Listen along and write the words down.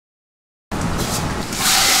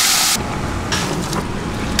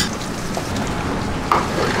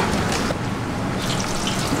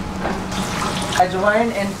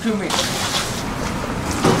Ajwain and cumin.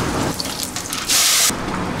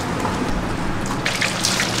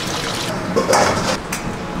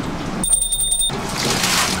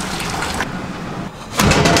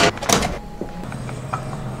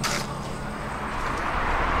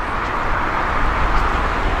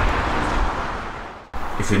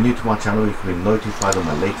 If you're new to my channel, you can be notified of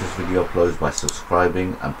my latest video uploads by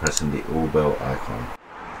subscribing and pressing the all bell icon.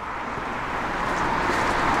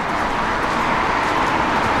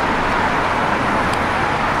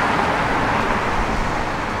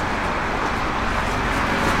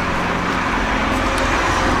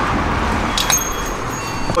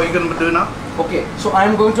 What are you going to do now? Okay, so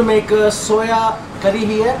I'm going to make a soya curry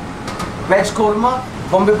here, veg korma,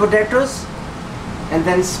 Bombay potatoes, and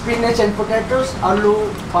then spinach and potatoes,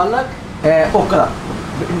 aloo palak, okra,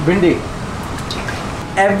 bindi.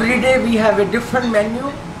 Every day we have a different menu.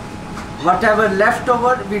 Whatever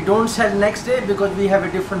leftover we don't sell next day because we have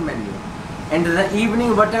a different menu. And in the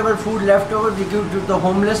evening, whatever food leftover we give to the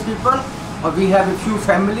homeless people, or we have a few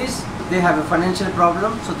families, they have a financial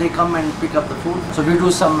problem, so they come and pick up the food. So we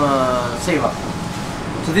do some seva.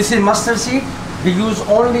 So this is mustard seed. We use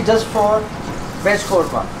only just for veg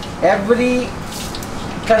korma. Every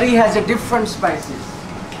curry has a different spices,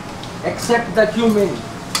 except the cumin.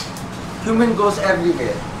 Cumin goes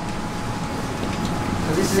everywhere.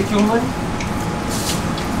 So this is the cumin.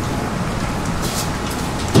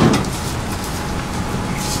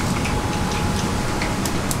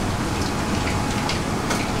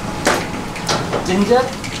 Ginger.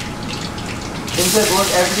 Ginger goes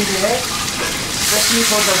everywhere, especially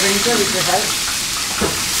for the winter, it will help.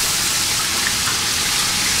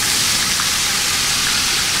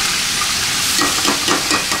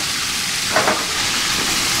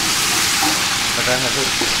 But I have it.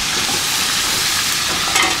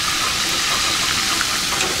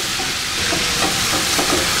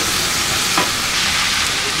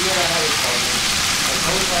 Here I have a problem. I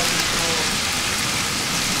hope I can show.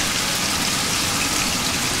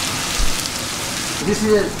 This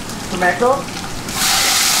is a tomato.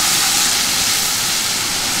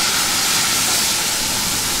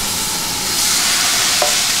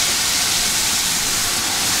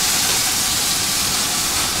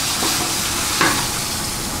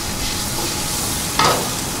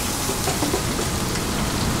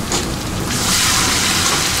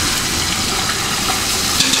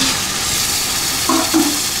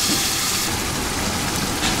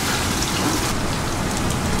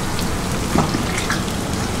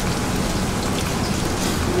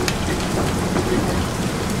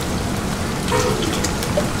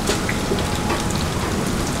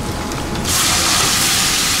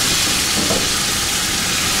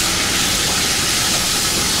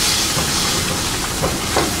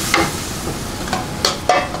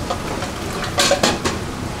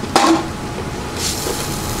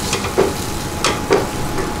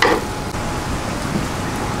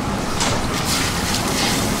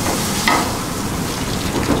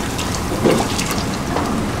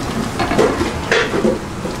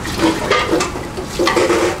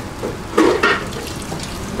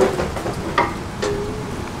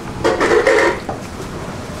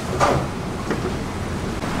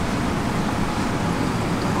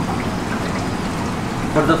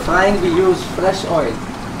 For the frying we use fresh oil.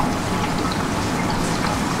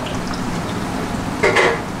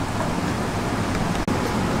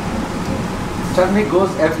 Turmeric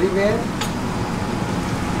goes everywhere.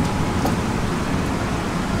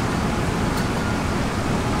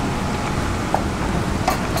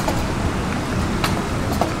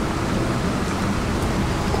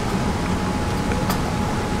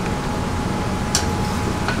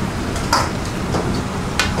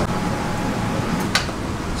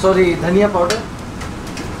 Sorry, Dhania powder.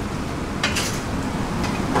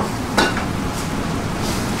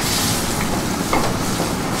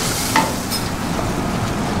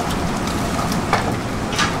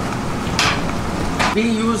 We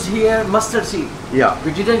use here mustard seed. Yeah.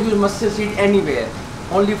 We didn't use mustard seed anywhere,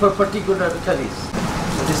 only for particular curries.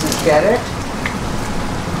 So this is carrot.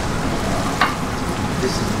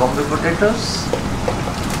 This is Bombay potatoes.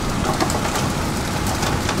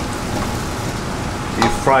 You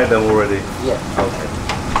fried them already? Yeah. Okay.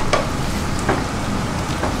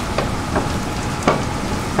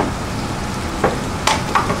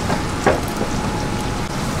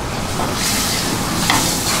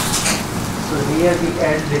 So here we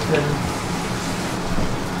add little.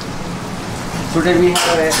 Today we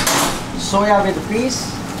have a soya with peas.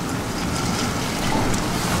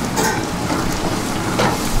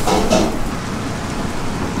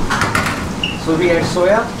 So we add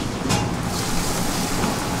soya.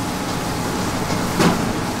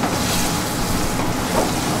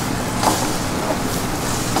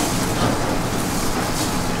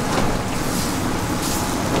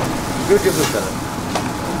 Beautiful color.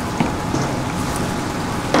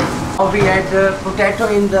 Now we add potato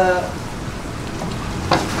in the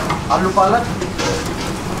Aloo Palak.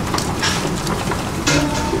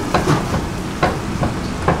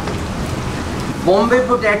 Bombay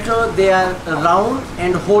potato, they are round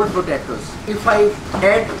and whole potatoes. If I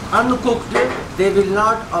add uncooked, they will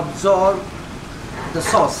not absorb the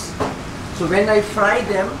sauce. So when I fry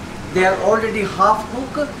them, they are already half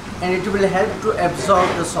cooked and it will help to absorb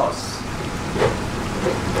the sauce.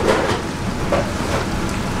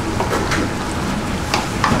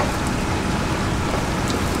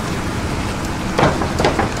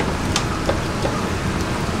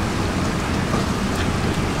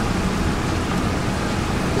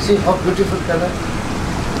 See how beautiful color.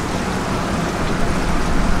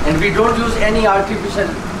 And we don't use any artificial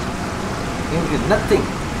ingredient, nothing.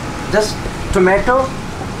 Just tomato,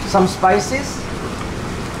 some spices,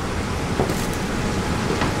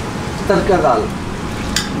 tadka dal.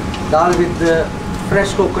 Dal with the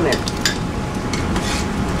fresh coconut.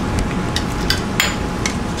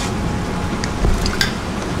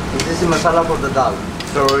 This is masala for the dal.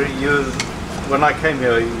 So when I came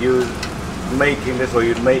here, you making this or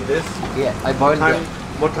you'd made this? Yeah, I boiled it.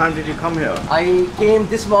 What time did you come here? I came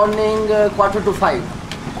this morning 4:45.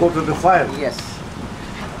 4:45? Yes.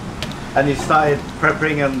 And you started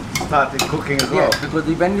prepping and started cooking as well? Yeah,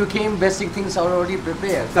 because when you came, basic things are already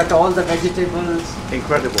prepared. Cut all the vegetables.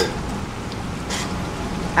 Incredible.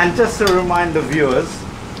 And just to remind the viewers,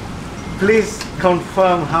 please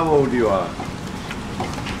confirm how old you are.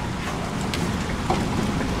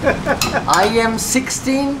 I am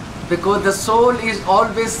 16 because the soul is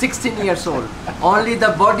always 16 years old. Only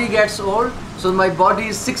the body gets old, so my body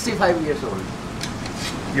is 65 years old.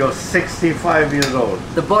 You're 65 years old.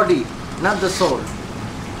 The body, not the soul.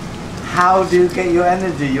 How do you get your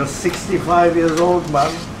energy? You're 65 years old,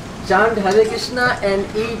 man. Chant Hare Krishna and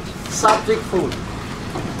eat sattvic food.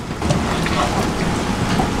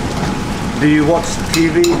 Do you watch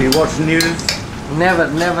TV? Do you watch news? Never,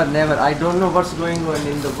 never, never. I don't know what's going on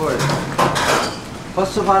in the world.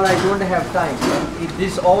 First of all, I don't have time. If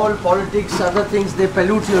this all politics, other things, they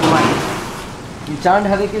pollute your mind. You chant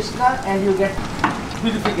Hare Krishna and you get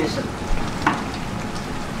purification.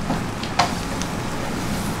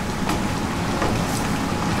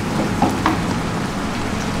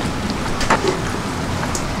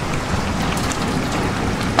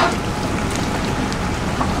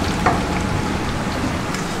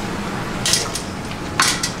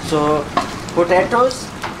 So, potatoes,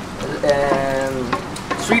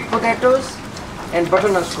 sweet potatoes and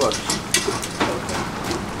butternut squash.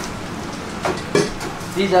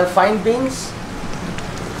 These are fine beans,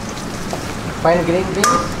 fine green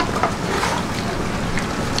beans.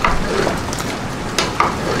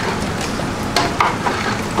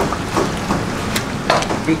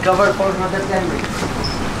 We cover for another 10 minutes.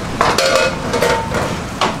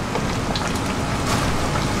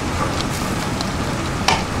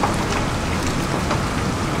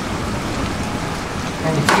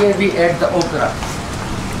 And here we add the okra.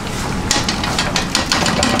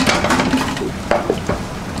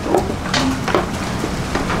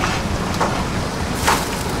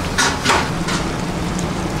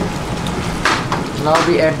 Now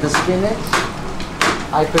we add the spinach.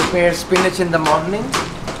 I prepare spinach in the morning.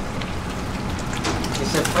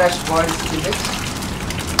 It's a fresh boiled spinach.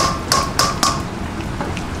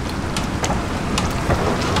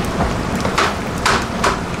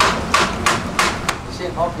 See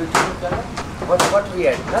how beautiful color? What we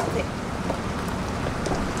add? Nothing.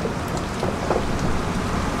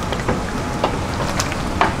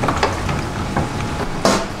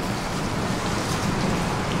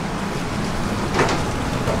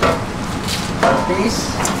 Piece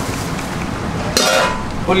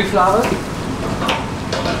cauliflower,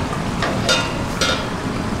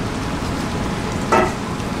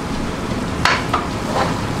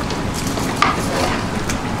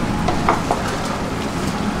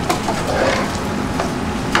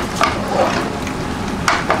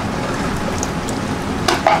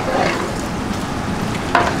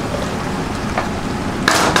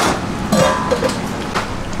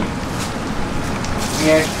 we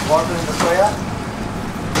add water in the soya.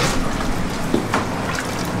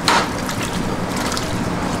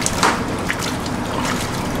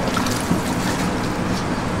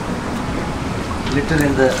 Little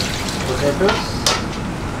in the potatoes.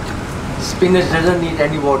 Spinach doesn't need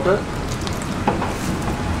any water.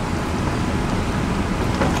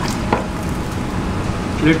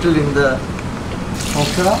 Little in the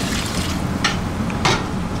okra.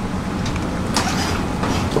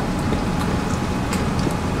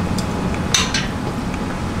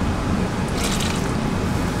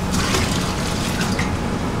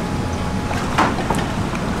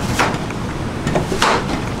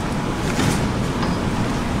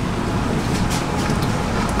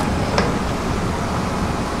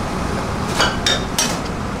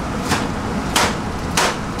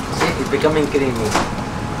 becoming creamy.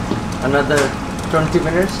 Another 20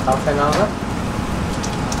 minutes, half an hour.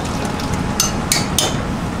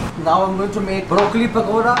 Now I'm going to make broccoli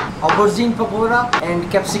pakora, aubergine pakora and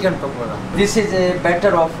capsicum pakora. This is a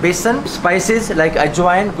batter of besan, spices like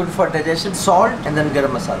ajwain, good for digestion, salt and then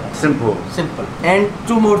garam masala. Simple. Simple. And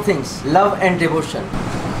two more things, love and devotion.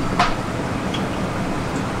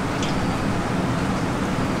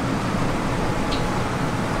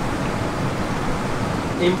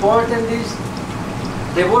 Important is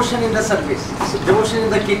devotion in the service, devotion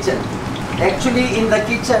in the kitchen. Actually in the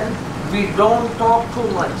kitchen, we don't talk too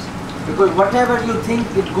much because whatever you think,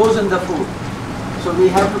 it goes in the food. So we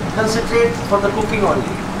have to concentrate for the cooking only.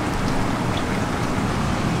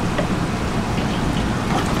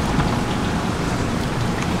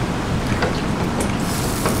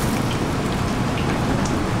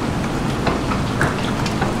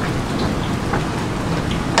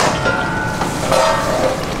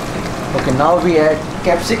 Okay, now we add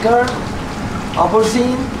capsicum,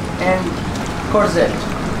 aubergine and courgette.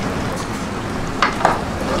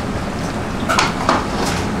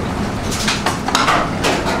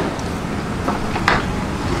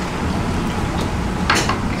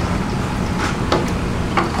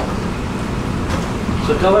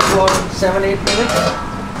 So cover for 7-8 minutes.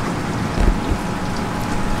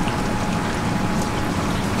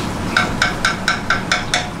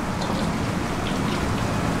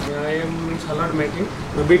 Salad making,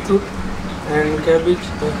 beetroot and cabbage,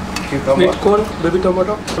 Cucumber. sweet corn, baby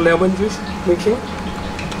tomato, lemon juice mixing,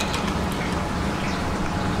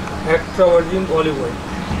 extra virgin olive oil.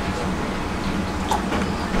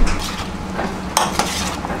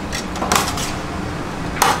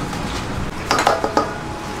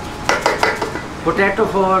 Potato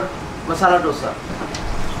for masala dosa.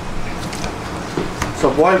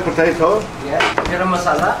 So boiled potato. Yeah, garam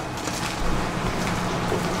masala.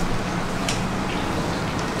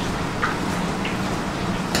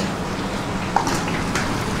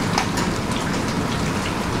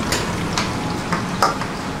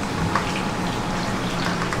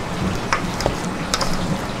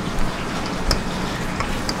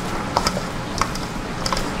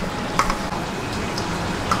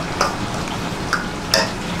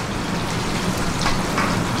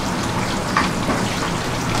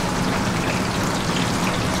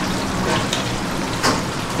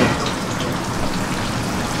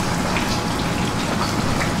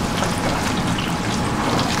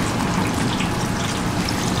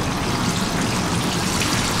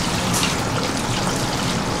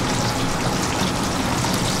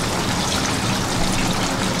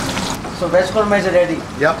 So veg korma is ready.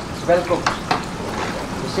 Yep. It's well cooked.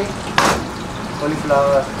 You see?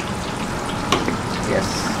 Cauliflower. Yes.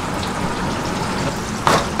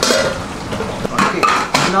 Okay.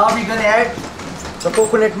 Now we're gonna add the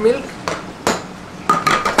coconut milk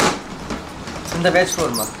in the veg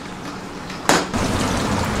korma.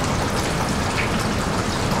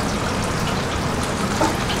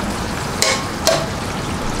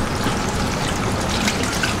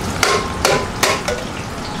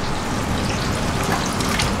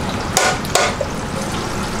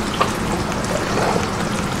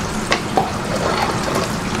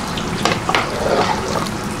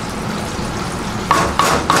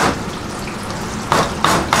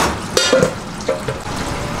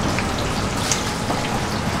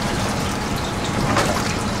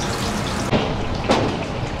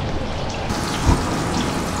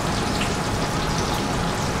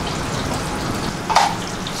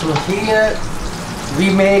 So here we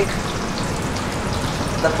make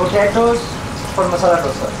the potatoes for masala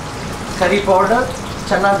dosa, curry powder,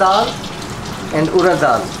 chana dal and urad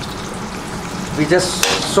dal. We just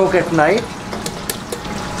soak at night.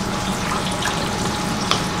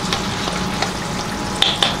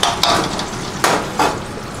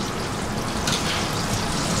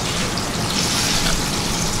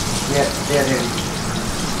 Yeah, they are ready.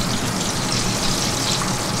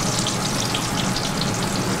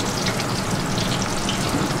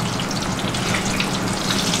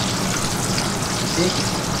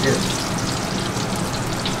 Yes.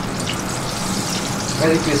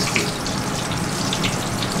 Very crispy.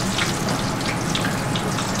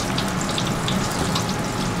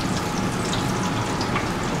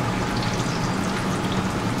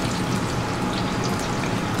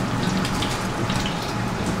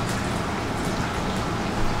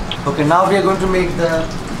 Okay, now we are going to make the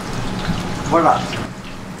vada.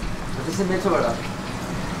 This is Medu Vada.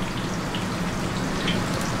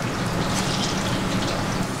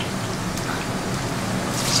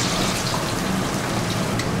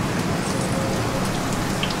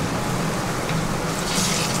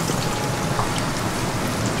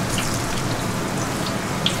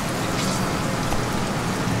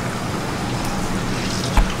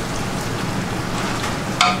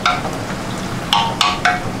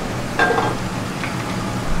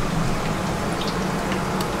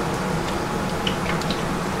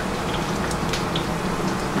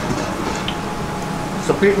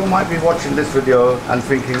 people might be watching this video and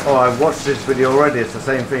thinking, oh, I've watched this video already, it's the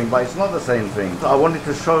same thing, but it's not the same thing. I wanted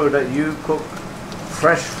to show that you cook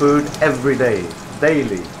fresh food every day,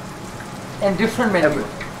 daily. And different menu.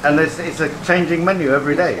 And it's a changing menu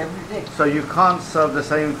every day. Every day. So you can't serve the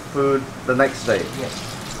same food the next day.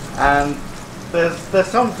 Yes. And there's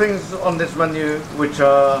some things on this menu which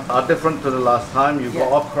are different to the last time. You've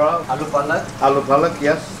got okra. Aloo Palak. Aloo Palak,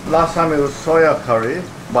 yes. Last time it was soya curry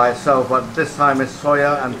by itself, but this time it's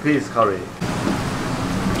soya and peas curry.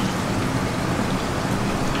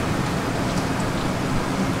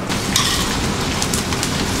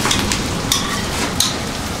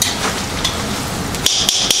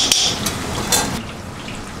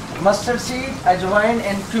 Mustard seed, ajwain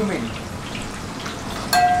and cumin.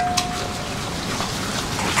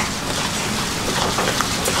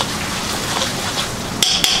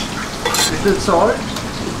 Little salt.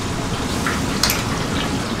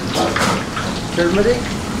 Turmeric.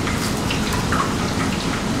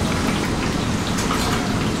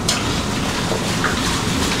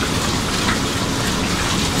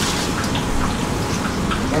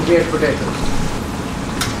 And we add potatoes.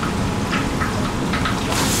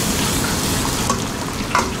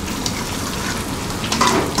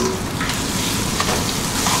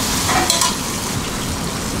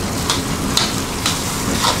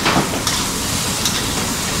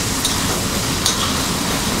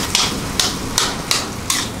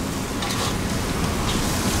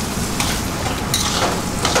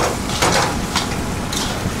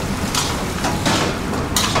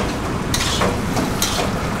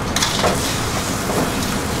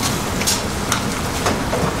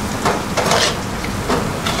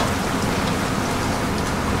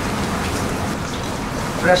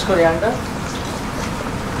 Fresh coriander.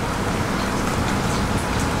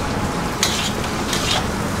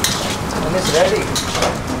 And it's ready.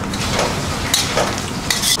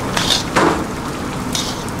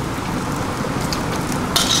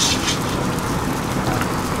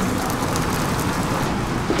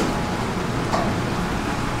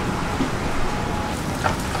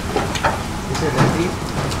 This is ready.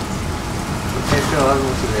 It's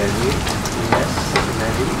almost ready. Yes, it's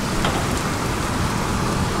ready.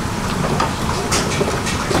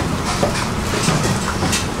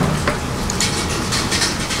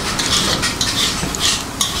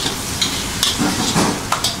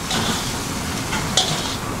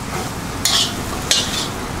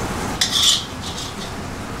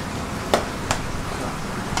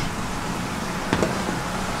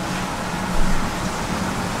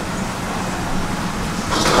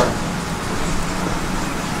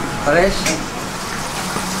 Fresh.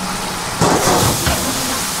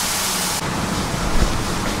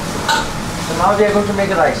 So now we are going to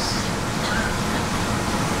make rice.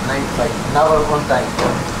 9:05. Now we're on time.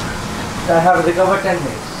 So I have recovered 10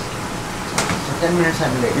 minutes. So 10 minutes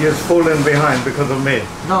I'm late. You've fallen behind because of me.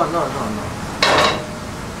 No.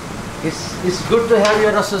 It's good to have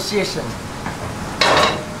your association.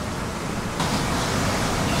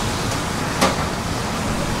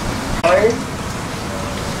 Oil.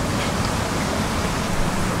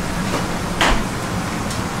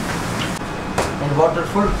 And water,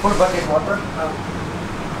 full bucket water.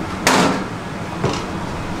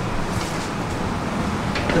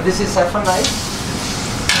 So this is saffron rice.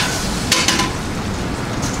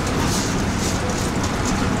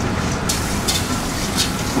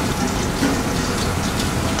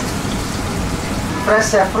 Fresh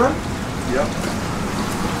saffron. Yep.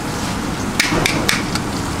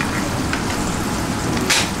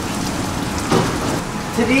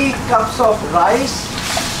 Three cups of rice,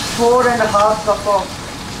 4.5 cups of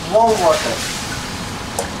warm water.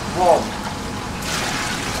 Warm.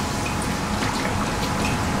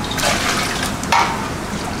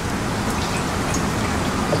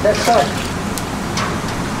 And that's all.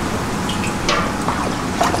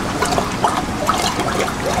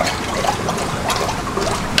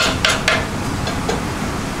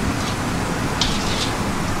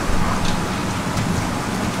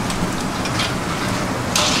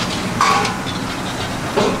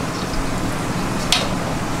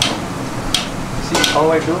 How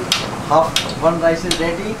I do? One rice is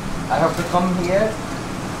ready. I have to come here,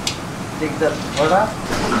 take the vada,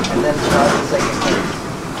 and then start the second rice.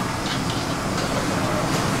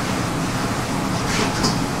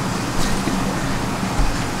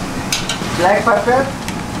 Black pepper,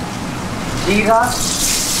 jeera,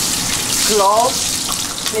 clove,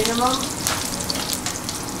 cinnamon,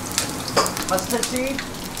 mustard seed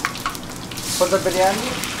for the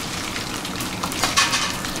biryani.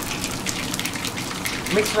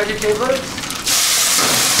 Mixed vegetables,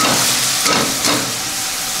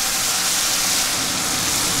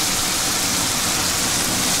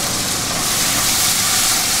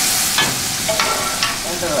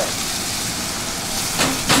 the rice.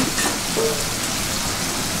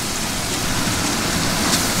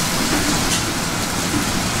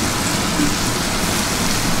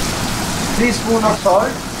 Three spoons of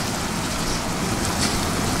salt.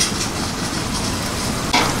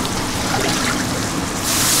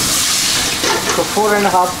 So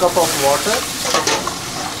 4.5 cups of water.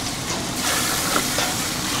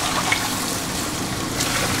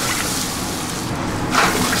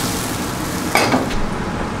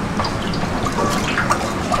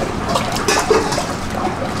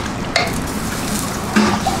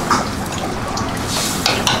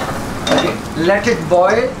 Let it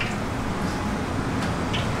boil.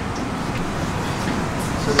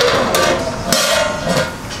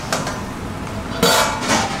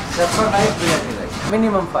 Saffron rice, biryani rice.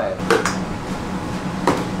 Minimum fire.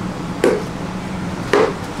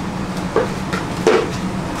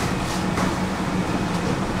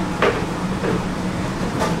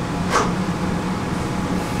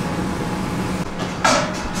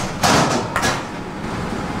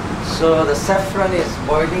 So the saffron is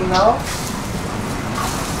boiling now.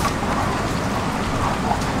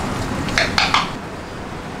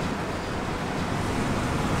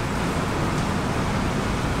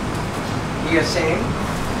 You're saying.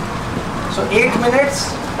 So 8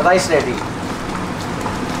 minutes, rice ready.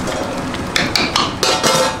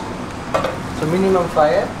 So minimum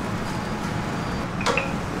fire.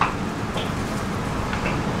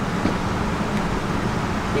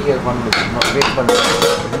 Here 1 minute. No, wait 1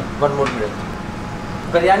 minute. 1 more minute.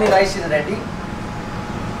 Biryani rice is ready.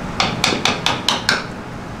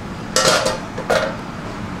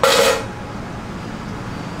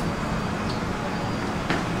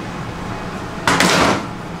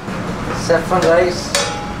 Saffron rice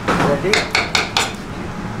ready.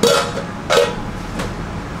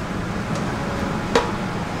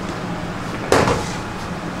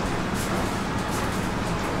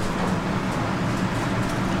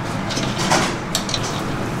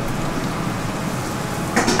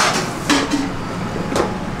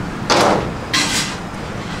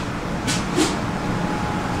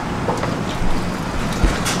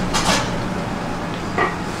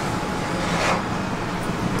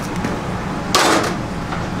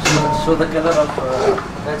 So the color of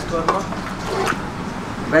Veg Korma.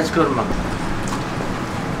 Veg Korma.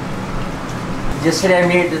 Yesterday I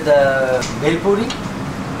made the bhel puri.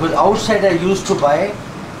 Because outside I used to buy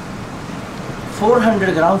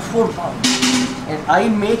 400 grams, 4 pounds. And I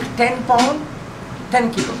make 10 pound,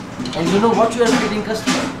 10 kilo. And you know what you are feeding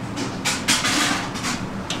customer?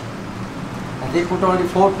 And they put only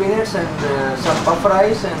 4 peanuts and some puff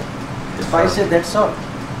rice and spices, that's all.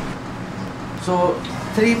 So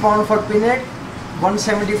 3 pound for peanut,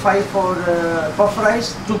 175 for puff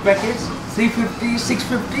rice, 2 packets, 350,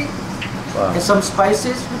 650, wow. And some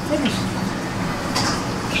spices, we finish.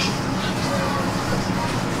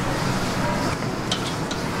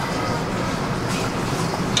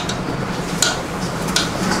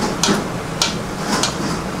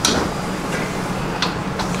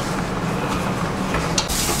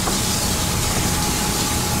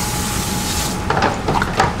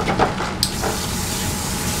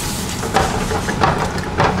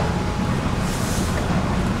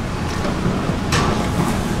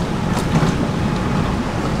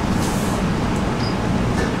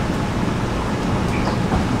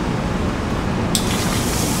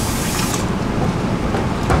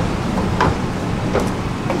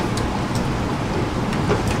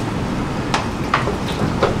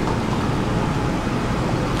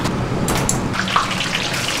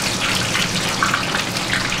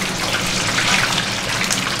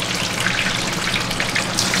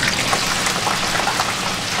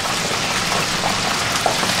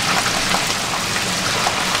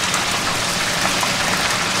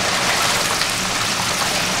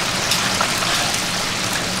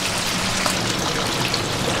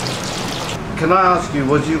 Can I ask you,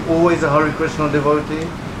 was you always a Hare Krishna devotee?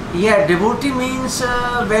 Yeah, devotee means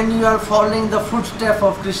when you are following the footstep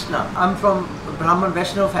of Krishna. I'm from Brahman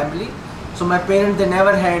Vaishnava family, so my parents, they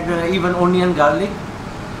never had even onion garlic.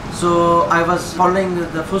 So I was following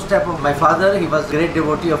the footstep of my father. He was a great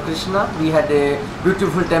devotee of Krishna. We had a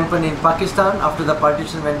beautiful temple in Pakistan after the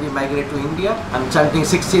partition when we migrated to India. I'm chanting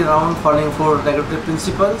 60 rounds, following 4 regulatory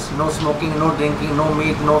principles: no smoking, no drinking, no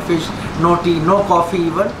meat, no fish, no tea, no coffee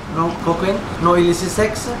even, no cocaine, no illicit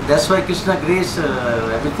sex. That's why Krishna grace,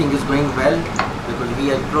 everything is going well because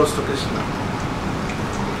we are close to Krishna.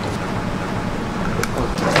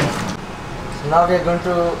 So now we are going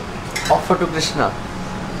to offer to Krishna.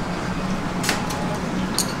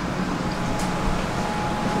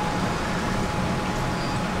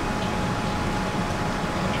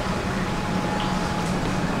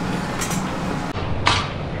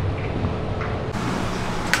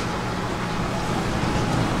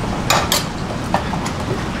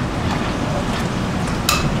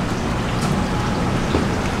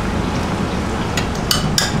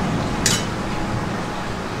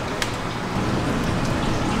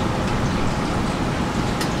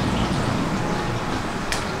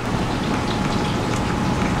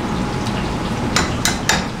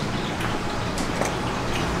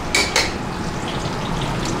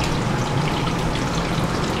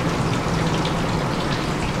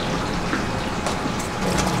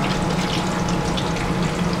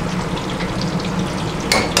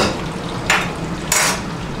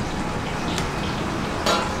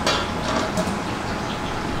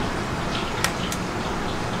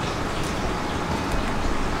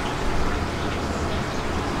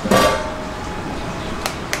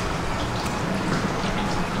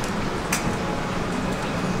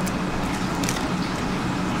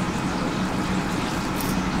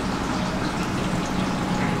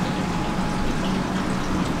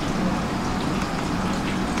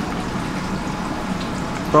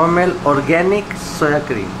 Promel organic soya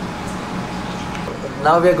cream.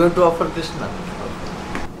 Now we are going to offer Krishna.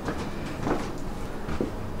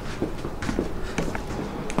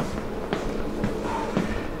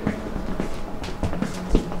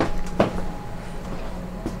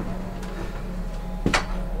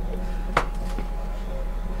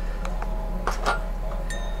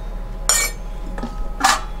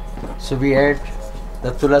 So we add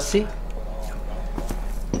the tulasi.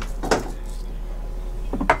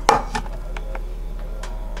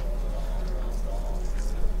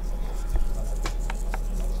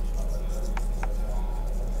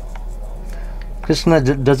 Krishna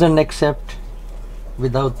doesn't accept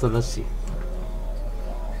without tulasi.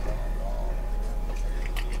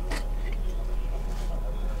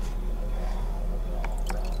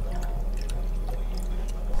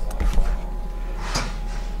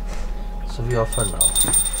 So we offer now.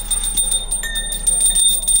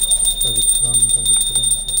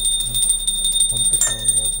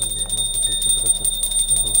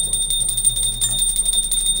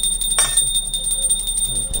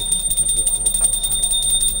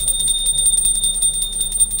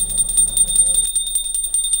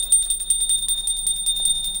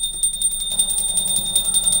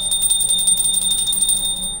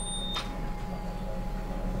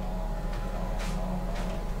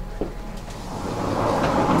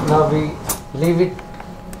 Now we leave it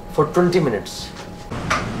for 20 minutes.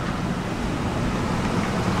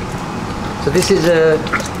 So this is a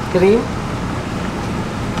cream,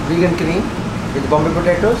 vegan cream with Bombay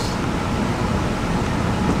potatoes.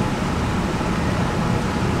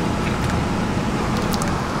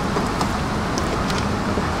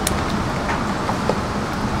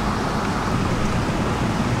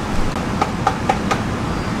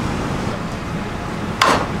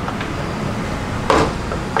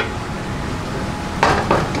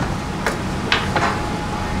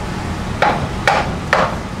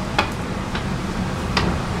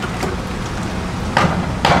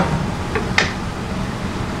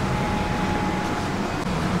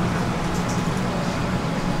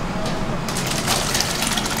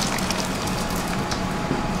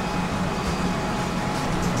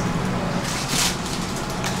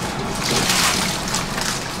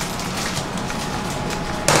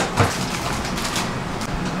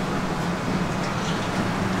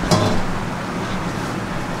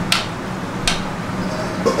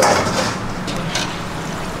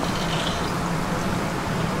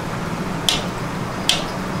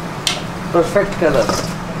 Perfect color.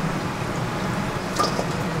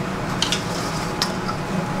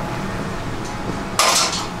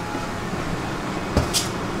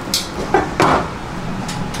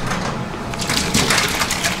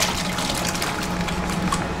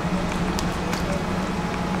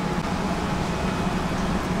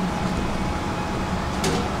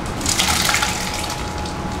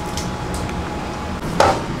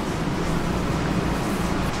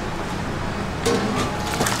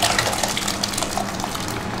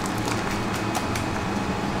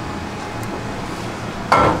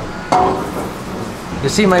 You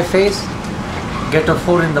see my face? Get up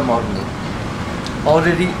 4 in the morning.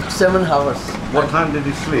 Already 7 hours. What time did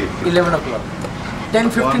you sleep? 11 o'clock.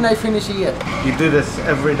 10:15 I finish here. You do this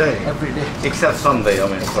every day? Every day. Except Sunday, I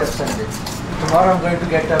mean. Except Sunday. Tomorrow I'm going to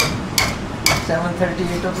get up 7:30,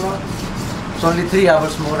 8 o'clock. It's only 3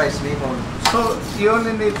 hours more I sleep on. So you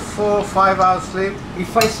only need 4 or 5 hours sleep?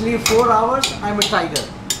 If I sleep 4 hours, I'm a tiger.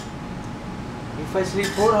 If I sleep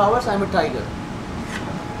 4 hours, I'm a tiger.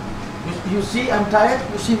 You see, I'm tired.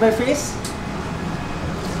 You see my face?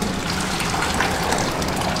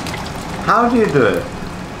 How do you do it?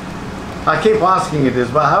 I keep asking you this,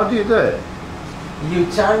 but how do you do it? You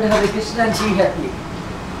chant Hare Krishna and be happy.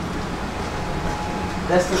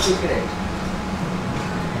 That's the secret.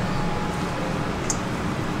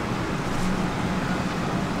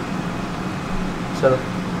 So.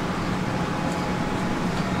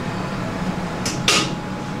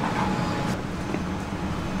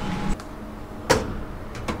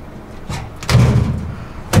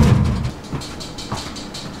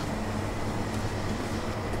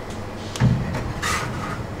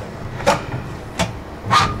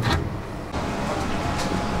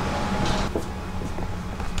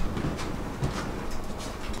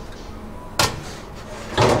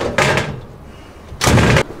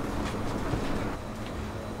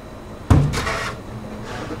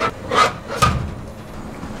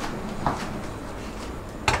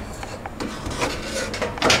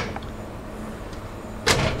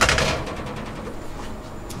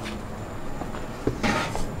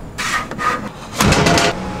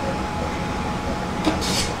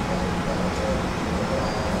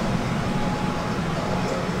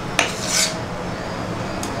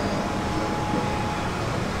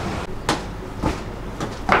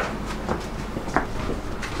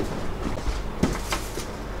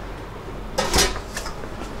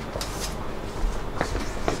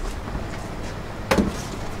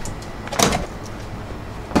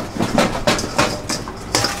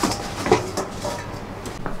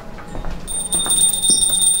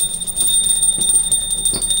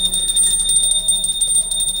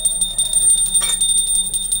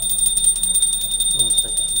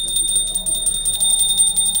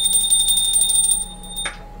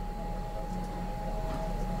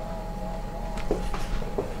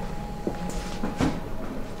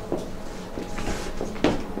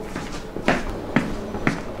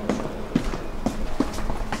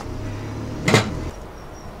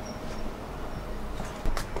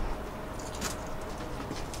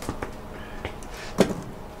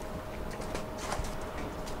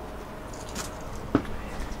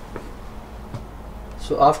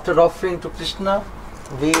 So after offering to Krishna,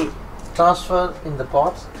 we transfer in the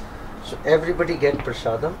pots. So everybody get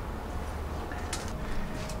prasadam.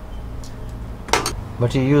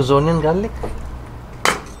 But you use onion, garlic?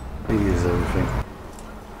 We use everything.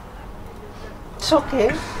 It's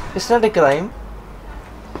okay. It's not a crime.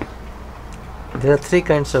 There are three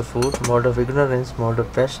kinds of food: mode of ignorance, mode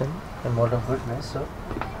of passion, and mode of goodness. So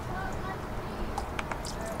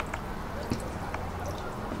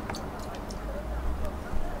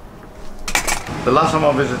The last time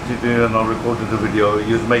I visited you and I recorded the video,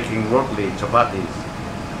 you was making rotli,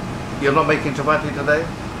 chapatis. You're not making chapati today?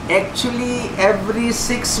 actually, every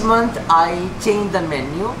 6 months I change the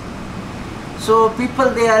menu. So people,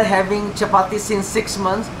 they are having chapati since 6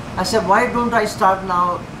 months. I said, why don't I start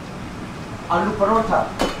now aloo paratha?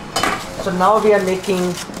 So now we are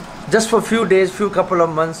making, just for few days, couple of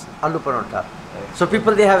months, aloo paratha. So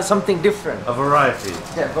people, they have something different. A variety.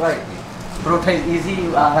 Yeah, variety. Paratha is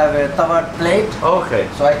easy. I have a tawa plate. Okay.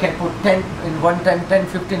 So I can put 10 in one time, 10,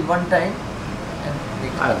 15 one time. And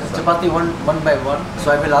make chapati one by one.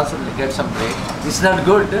 So I will also get some break. It's not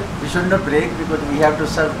good. We should not break because we have to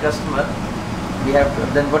serve customer. We have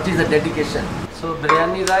to. Then what is the dedication? So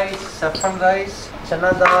biryani rice, saffron rice,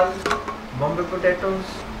 chana dal, Bombay potatoes,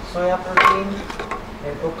 soya protein,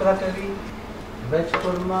 and okra curry, veg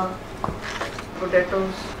korma,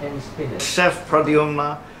 potatoes, and spinach. Chef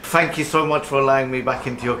Pradyumna, thank you so much for allowing me back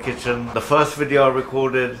into your kitchen. The first video I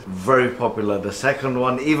recorded, very popular. The second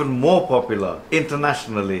one, even more popular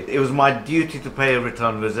internationally. It was my duty to pay a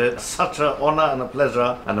return visit. Such an honor and a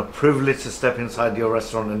pleasure and a privilege to step inside your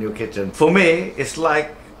restaurant and your kitchen. For me, it's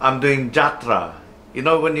like I'm doing jatra. You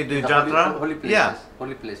know when you do jatra? Holy places. Yeah.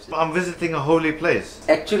 Holy places. I'm visiting a holy place.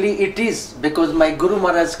 Actually, it is because my Guru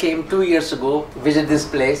Maharaj came 2 years ago, visit this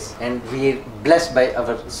place, and we are blessed by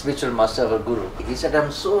our spiritual master, our Guru. He said, I'm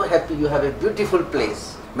so happy you have a beautiful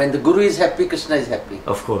place. When the Guru is happy, Krishna is happy.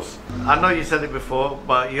 Of course. I know you said it before,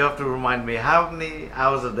 but you have to remind me, how many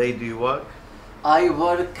hours a day do you work? I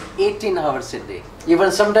work 18 hours a day. Even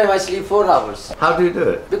sometimes I sleep 4 hours. How do you do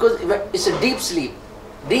it? Because it's a deep sleep.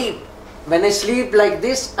 Deep. When I sleep like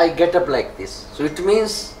this, I get up like this. So it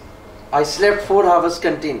means I slept 4 hours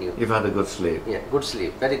continue. You've had a good sleep. Yeah, good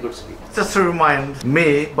sleep, very good sleep. Just to remind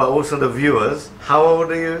me, but also the viewers, how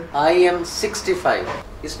old are you? I am 65.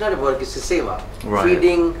 It's not a work, it's a seva. Right.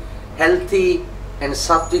 Feeding healthy and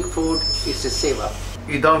sattvic food is a seva.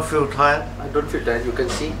 You don't feel tired? I don't feel tired, you can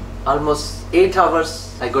see. Almost 8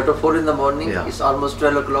 hours. I got up 4 in the morning. Yeah. It's almost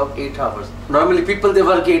 12 o'clock, 8 hours. Normally people, they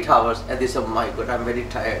work 8 hours and they say, oh my God, I'm very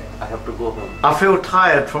tired. I have to go home. I feel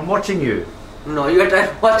tired from watching you. No, you are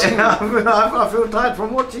tired watching me. I feel tired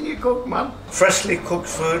from watching you cook, man. Freshly cooked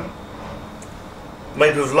food,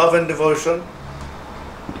 made with love and devotion.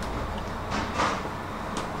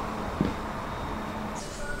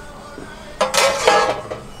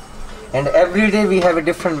 And every day we have a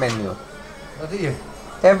different menu. What do you?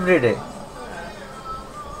 Every day.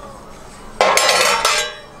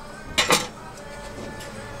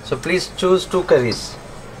 So please choose 2 curries.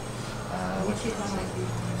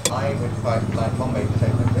 I would like Bombay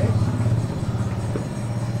Potatoes, please.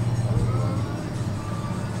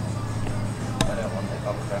 I don't want the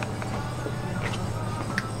okra.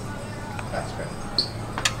 That's great.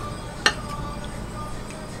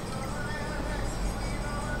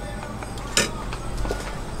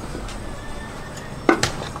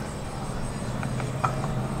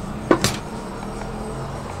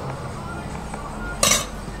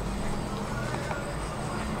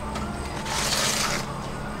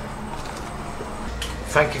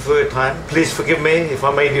 Thank you for your time. Please forgive me if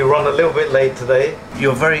I made you run a little bit late today.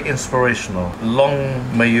 You're very inspirational. Long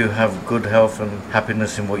may you have good health and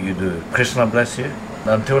happiness in what you do. Krishna bless you.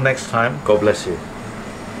 Until next time, God bless you.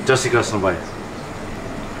 Jai Shri Krishna, bye.